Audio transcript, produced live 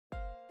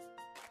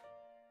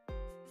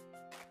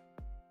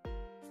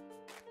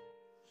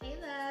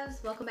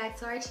loves, welcome back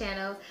to our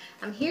channel.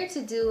 I'm here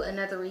to do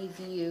another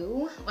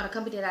review on a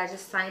company that I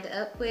just signed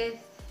up with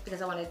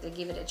because I wanted to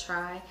give it a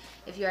try.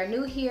 If you are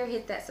new here,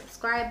 hit that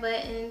subscribe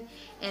button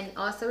and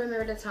also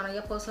remember to turn on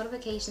your post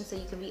notifications so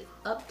you can be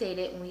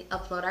updated when we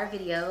upload our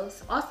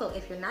videos. Also,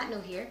 if you're not new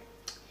here,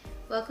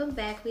 welcome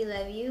back, we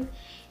love you.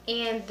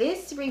 And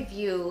this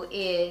review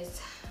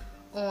is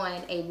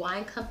on a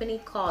wine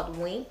company called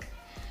Winc.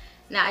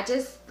 Now I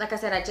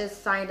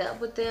just signed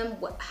up with them.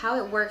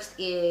 How it works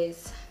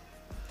is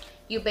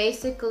you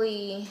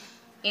basically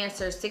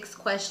answer 6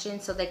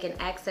 questions so they can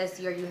access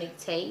your unique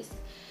taste,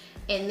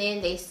 and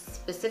then they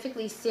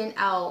specifically send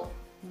out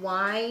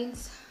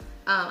wines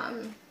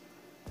to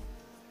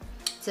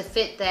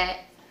fit that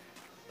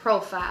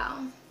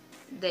profile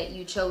that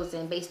you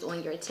chosen based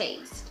on your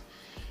taste.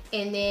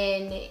 And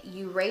then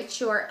you rate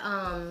your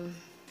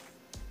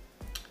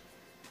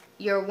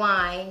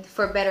wine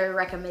for better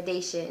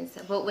recommendations.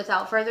 But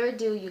without further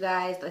ado, you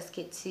guys, let's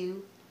get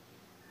to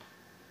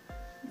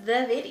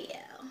the video.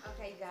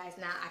 Okay, you guys,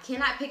 now I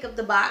cannot pick up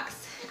the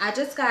box. I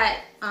just got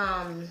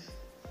my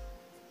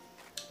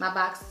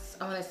box,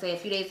 I want to say a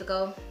few days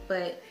ago,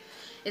 but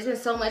it's been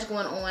so much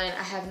going on,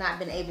 I have not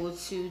been able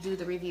to do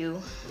the review.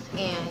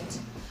 And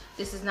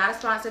this is not a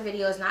sponsored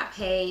video, it's not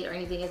paid or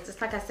anything. It's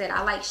just like I said,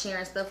 I like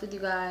sharing stuff with you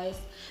guys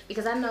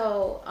because I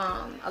know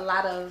a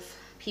lot of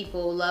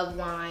people love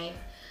wine.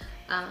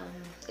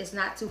 It's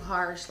not too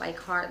harsh like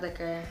hard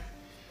liquor,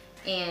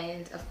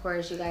 and of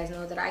course you guys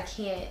know that I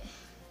can't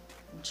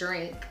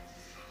drink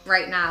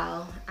right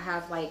now. I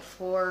have like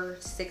 4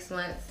 to 6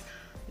 months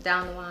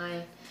down the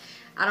line.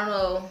 I don't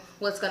know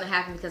what's gonna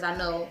happen because I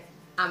know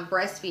I'm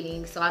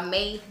breastfeeding, so I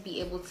may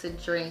be able to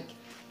drink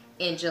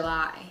in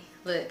July.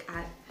 Look,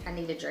 I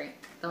need a drink,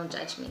 don't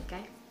judge me,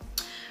 okay?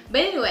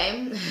 But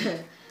anyway,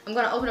 I'm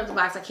gonna open up the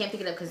box. I can't pick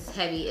it up because it's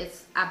heavy.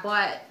 I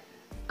bought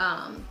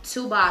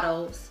 2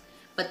 bottles,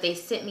 but they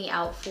sent me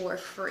out for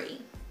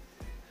free.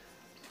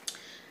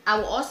 I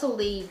will also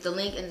leave the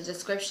link in the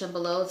description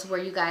below to where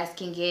you guys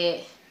can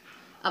get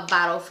a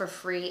bottle for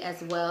free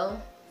as well.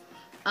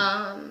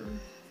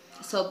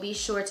 So be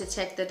sure to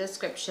check the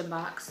description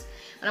box.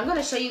 And I'm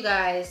gonna show you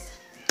guys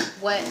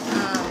what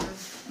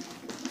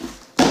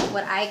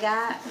I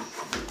got.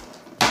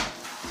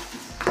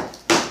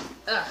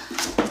 Ugh.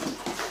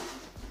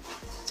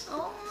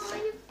 Oh,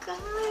 you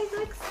guys,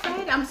 I'm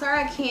excited. I'm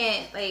sorry I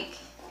can't, like,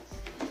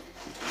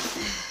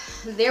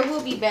 there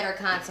will be better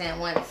content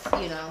once,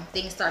 you know,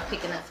 things start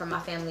picking up for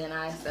my family and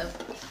I. So,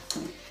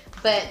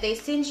 but they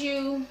send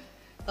you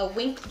a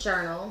Winc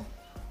journal,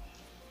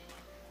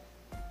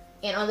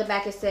 and on the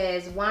back it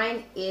says,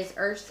 "Wine is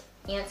Earth's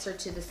answer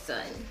to the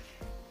sun."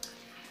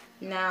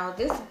 Now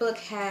this book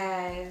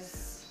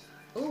has,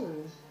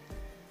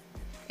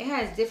 it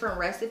has different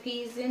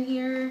recipes in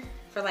here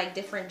for like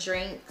different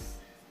drinks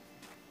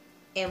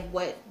and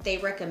what they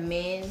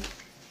recommend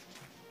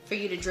for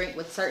you to drink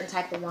with certain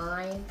type of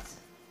wines.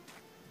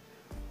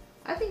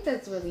 I think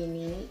that's really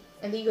neat.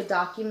 And then you could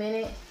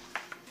document it.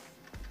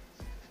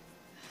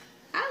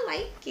 I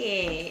like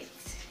it.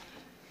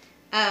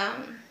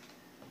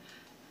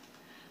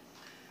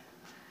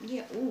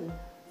 Yeah, ooh.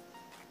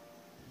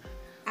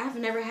 I've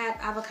never had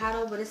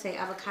avocado, but it's a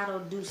avocado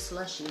do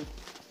slushy.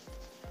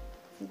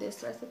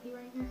 This recipe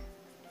right here.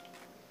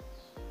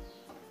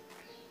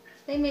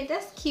 They made,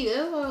 that's cute.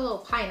 It's a little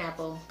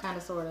pineapple, kind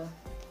of, sort of.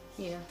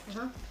 Yeah,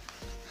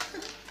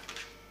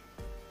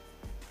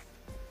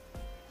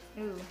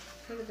 Ooh,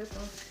 look at this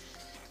one.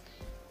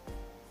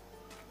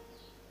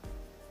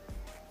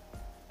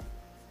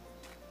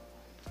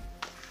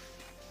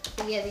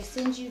 But yeah, they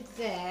send you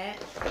that.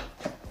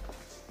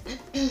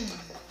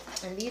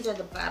 And these are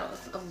the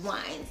bottles of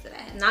wines that I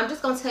have. Now I'm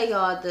just gonna tell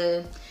y'all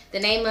the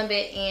name of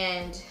it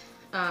and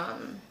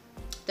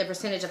the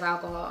percentage of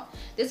alcohol.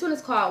 This one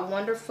is called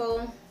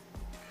Wonderful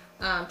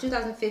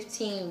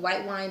 2015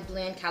 White Wine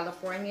Blend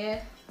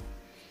California.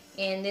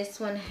 And this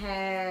one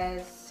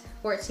has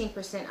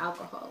 14%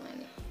 alcohol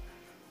in it.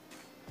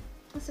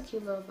 That's a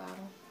cute little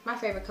bottle. My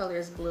favorite color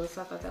is blue,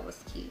 so I thought that was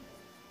cute.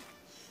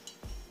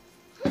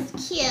 That's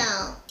cute.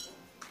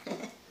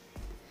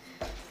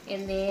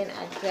 And then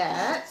I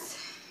got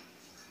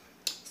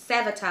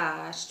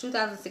Sabotage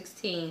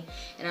 2016,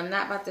 and I'm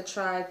not about to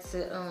try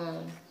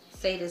to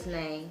say this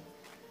name,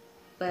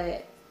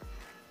 but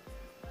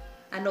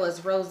I know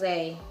it's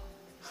Rosé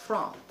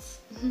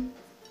France.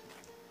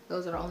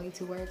 Those are the only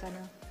 2 words I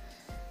know.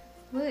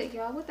 Look,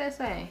 y'all, what that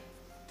say?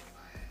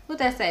 What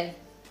that say?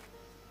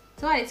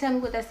 Somebody tell me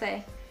what that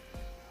say.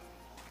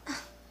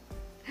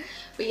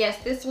 But yes,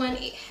 this one,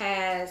 it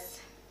has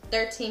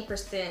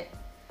 13%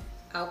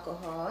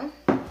 alcohol.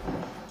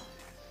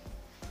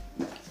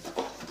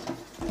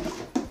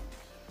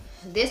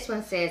 This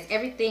one says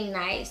Everything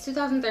Nice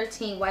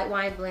 2013 White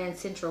Wine Blend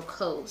Central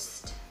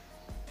Coast.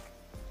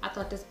 I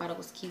thought this bottle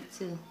was cute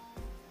too.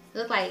 It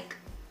looked like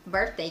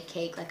birthday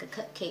cake, like a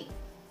cupcake.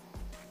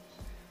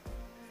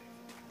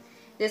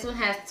 This one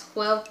has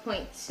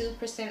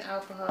 12.2%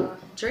 alcohol.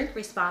 Drink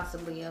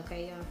responsibly,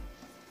 okay, y'all?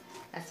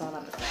 That's all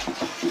I'm gonna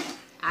say.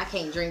 I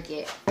can't drink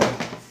it.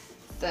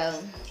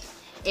 So,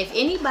 If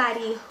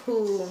anybody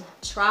who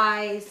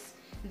tries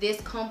this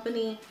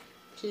company,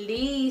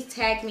 please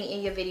tag me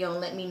in your video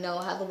and let me know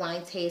how the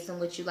wine tastes and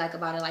what you like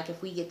about it. Like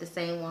if we get the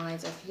same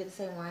wines or if you get the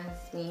same wines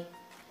as me.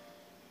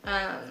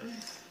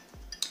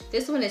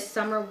 This one is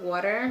Summer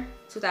Water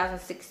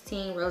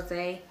 2016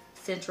 Rosé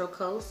Central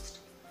Coast.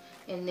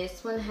 And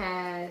this one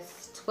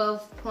has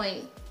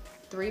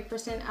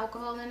 12.3%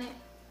 alcohol in it.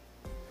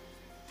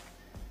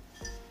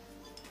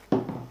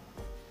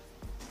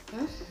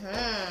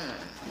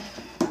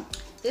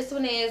 This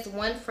one is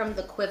One from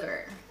the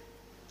Quiver.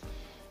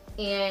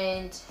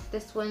 And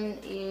this one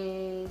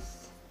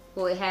is,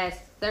 well, it has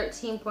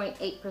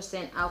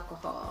 13.8%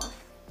 alcohol.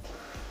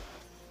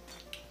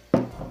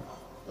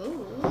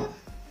 Ooh,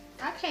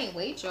 I can't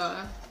wait,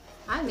 y'all.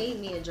 I need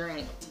me a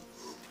drink.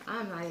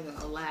 I'm not even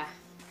gonna lie.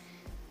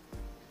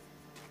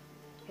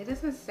 It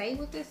doesn't say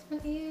what this one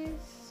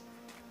is.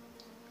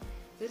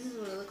 This is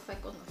what it looks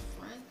like on the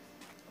front.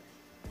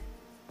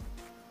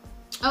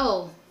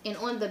 Oh, and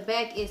on the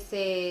back it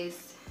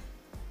says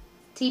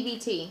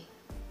TBT.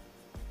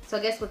 So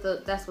I guess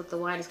that's what the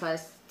wine is called.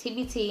 It's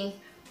TBT,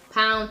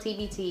 Pound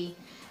TBT,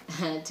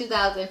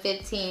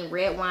 2015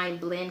 Red Wine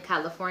Blend,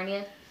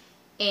 California.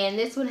 And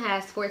this one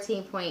has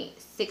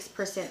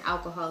 14.6%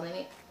 alcohol in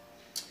it.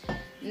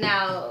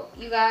 Now,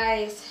 you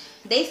guys,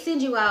 they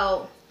send you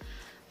out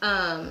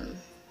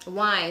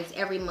wines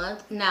every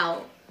month.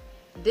 Now,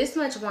 this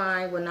much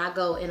wine will not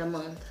go in a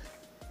month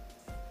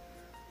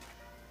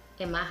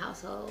in my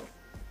household.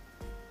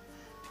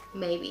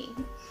 Maybe.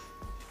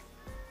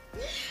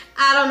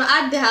 I don't know.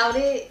 I doubt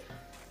it.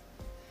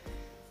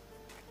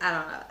 I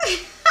don't know.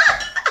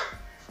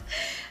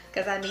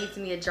 Because I need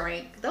me a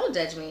drink. Don't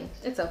judge me.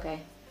 It's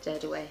okay.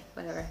 Judge away.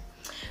 Whatever.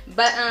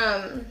 But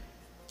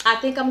I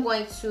think I'm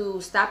going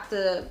to stop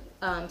the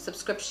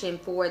subscription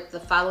for the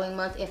following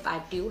month if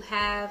I do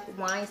have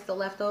wine still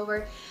left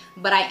over.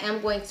 But I am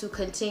going to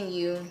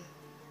continue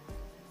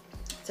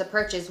to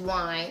purchase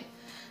wine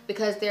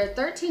because they're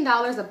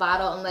 $13 a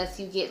bottle unless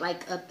you get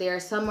like up there.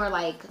 Some are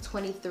like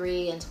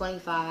 23 and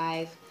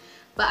 25.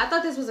 But I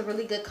thought this was a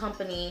really good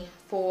company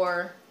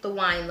for the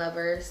wine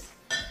lovers.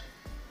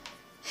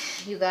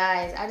 You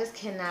guys, I just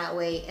cannot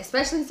wait,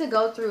 especially to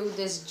go through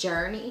this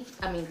journey.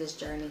 I mean, this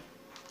journey.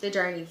 The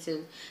journey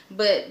too.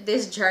 But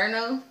this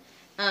journal,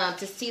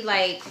 to see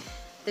like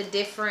the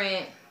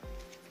different...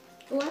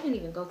 Oh, I didn't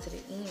even go to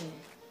the end.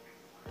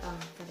 Oh,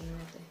 I didn't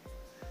right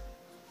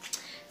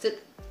there. To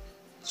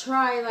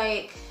try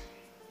like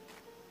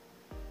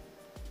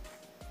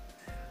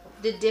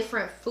the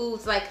different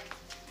foods. Like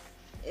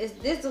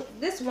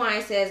this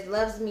wine says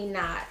loves me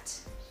not,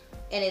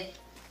 and it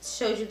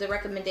shows you the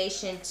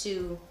recommendation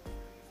to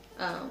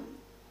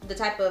the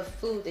type of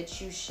food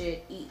that you should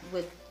eat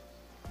with,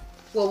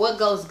 well, what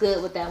goes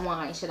good with that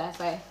wine, should I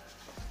say.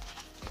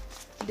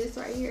 This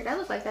right here, that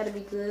looks like that'd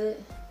be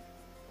good.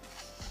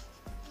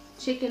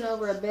 Chicken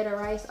over a bed of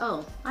rice.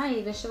 Oh, I ain't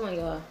even showing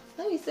y'all.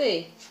 Let me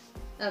see.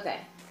 Okay.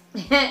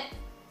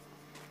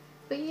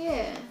 But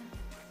yeah,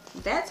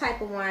 that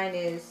type of wine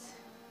is,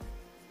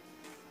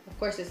 of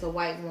course, it's a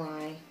white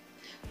wine.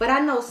 But I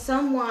know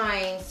some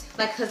wines,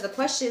 like, because the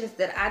questions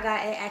that I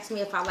got, it asked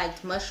me if I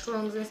liked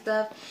mushrooms and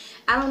stuff.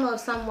 I don't know if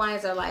some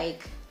wines are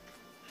like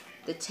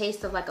the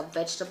taste of like a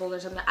vegetable or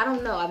something. I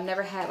don't know. I've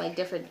never had like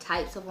different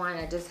types of wine.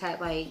 I just had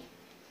like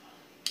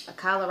a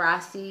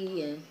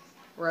Colorasi and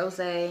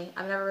Rosé.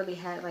 I've never really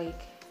had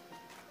like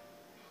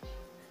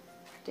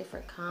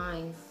different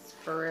kinds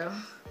for real.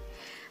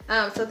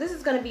 So this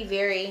is going to be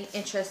very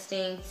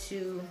interesting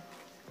to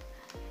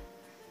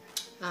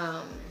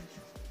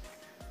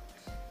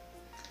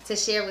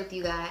share with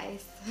you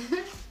guys.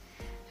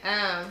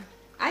 I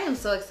am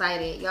so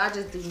excited. Y'all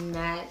just do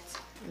not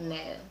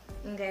know.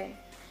 Okay.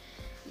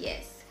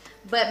 Yes.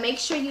 But make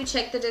sure you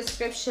check the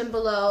description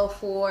below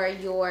for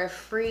your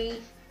free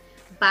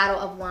bottle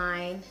of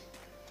wine.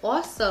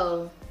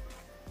 Also,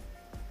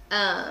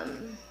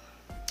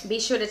 be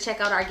sure to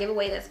check out our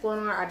giveaway that's going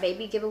on, our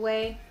baby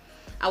giveaway.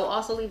 I will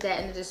also leave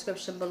that in the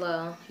description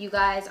below. You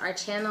guys, our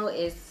channel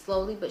is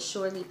slowly but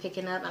surely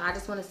picking up, and I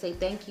just want to say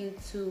thank you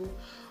to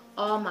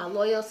all my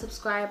loyal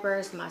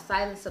subscribers, my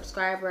silent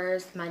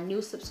subscribers, my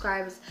new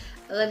subscribers.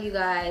 I love you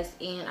guys,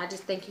 and I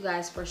just thank you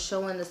guys for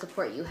showing the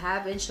support you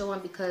have been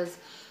showing, because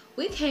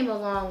we came a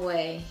long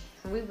way.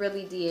 We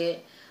really did.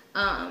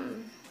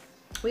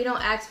 We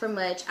don't ask for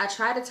much. I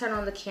try to turn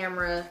on the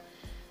camera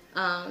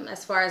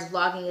as far as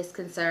vlogging is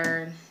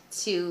concerned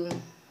to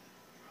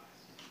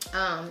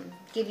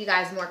give you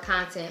guys more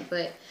content,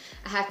 but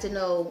I have to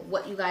know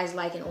what you guys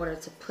like in order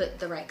to put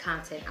the right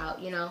content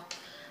out, you know.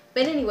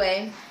 But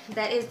anyway,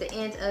 that is the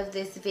end of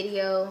this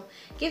video.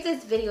 Give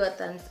this video a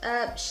thumbs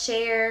up,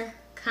 share,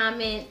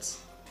 comment,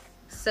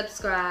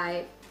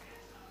 subscribe,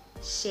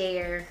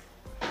 share,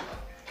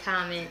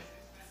 comment,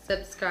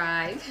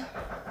 subscribe,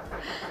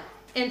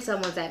 and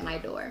someone's at my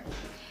door.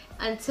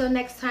 Until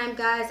next time,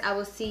 guys, I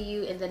will see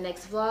you in the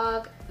next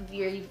vlog,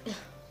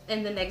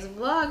 in the next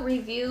vlog,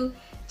 review,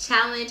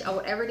 challenge, or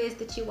whatever it is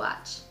that you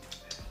watch.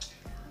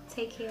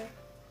 Take care.